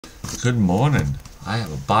Good morning. I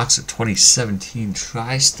have a box of 2017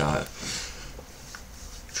 Tristart.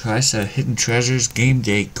 Tristart Hidden Treasures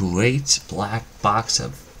Gameday Great Black Box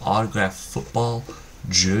of Autographed Football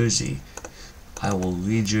Jersey. I will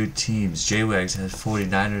read your teams. J-Wags has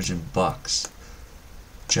 49ers and Bucks.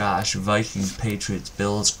 Josh, Vikings, Patriots,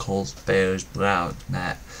 Bills, Colts, Bears, Browns.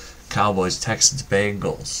 Matt, Cowboys, Texans,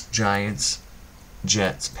 Bengals, Giants,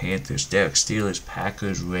 Jets, Panthers. Derek, Steelers,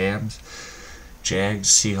 Packers, Rams, Jags,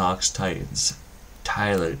 Seahawks, Titans.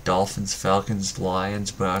 Tyler, Dolphins, Falcons, Lions,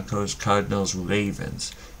 Broncos, Cardinals,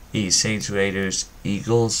 Ravens. E, Saints, Raiders,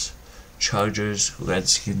 Eagles, Chargers,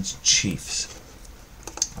 Redskins, Chiefs.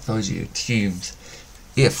 Those are your teams.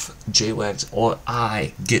 If J-Wags or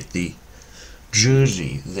I get the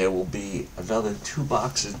jersey, there will be another 2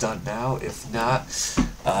 boxes done now. If not,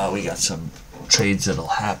 we got some trades that'll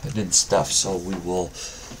happen and stuff, so we will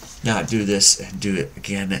not do this and do it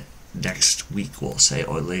again next week, we'll say,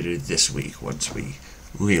 or later this week once we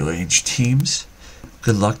rearrange teams.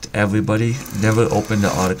 Good luck to everybody. Never opened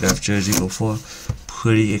an autographed jersey before.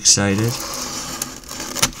 Pretty excited.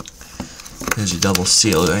 There's a double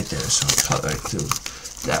seal right there, so I'll cut right through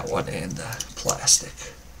that one and the plastic.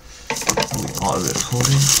 Auto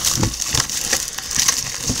recording.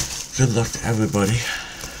 Good luck to everybody.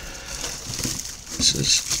 This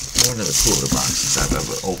is one of the cooler boxes I've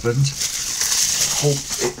ever opened. Hope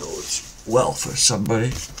it goes well for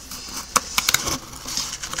somebody.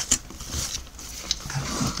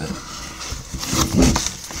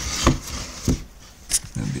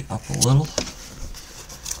 Maybe up a little.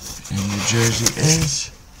 And your jersey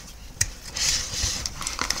is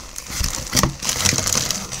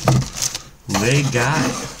Gameday.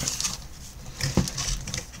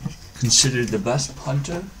 Considered the best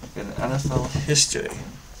punter in NFL history.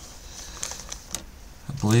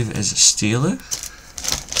 I believe it is a Steeler.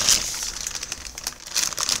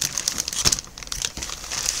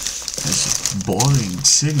 His boring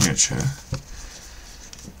signature.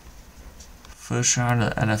 First round of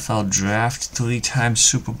the NFL draft, 3-time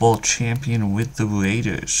Super Bowl champion with the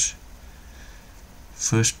Raiders.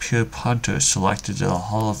 First pure punter selected to the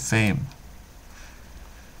Hall of Fame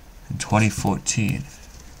in 2014.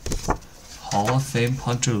 Hall of Fame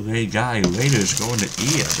punter Gameday. Raiders going to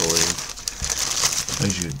E, I believe.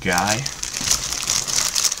 There's your guy.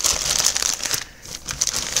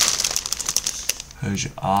 Here's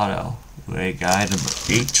your auto. Gameday number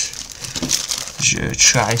 8. Here's your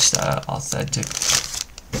Tristart authentic.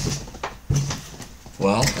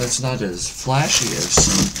 Well, that's not as flashy as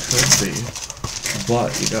some could be,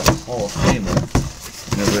 but you got a Hall of Famer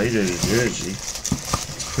in a Raiders jersey.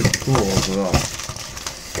 It's pretty cool overall.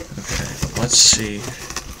 Okay, let's see.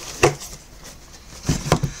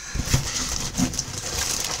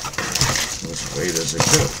 Those Raiders are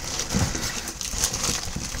good.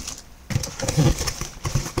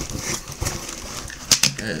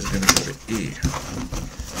 That is going to go to E.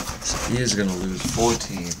 So E is going to lose 4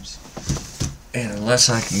 teams. And unless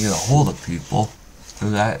I can get a hold of people,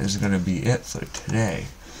 that is going to be it for today.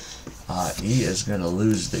 E is going to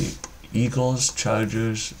lose the Eagles,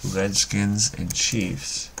 Chargers, Redskins, and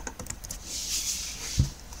Chiefs.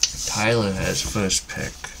 Tyler has first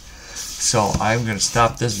pick. So I'm going to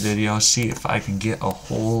stop this video, see if I can get a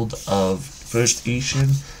hold of first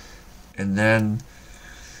Ishan, and then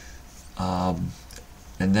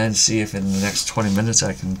see if in the next 20 minutes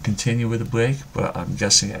I can continue with the break, but I'm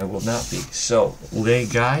guessing I will not be. So,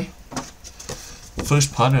 Gameday,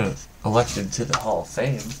 first punter elected to the Hall of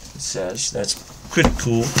Fame, it says. That's pretty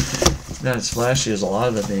cool. Not as flashy as a lot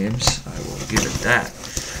of the names, I will give it that.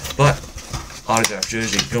 But, autographed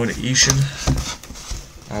jersey going to Ishan.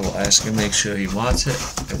 I will ask him, make sure he wants it,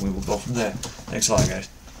 and we will go from there. Thanks a lot, guys.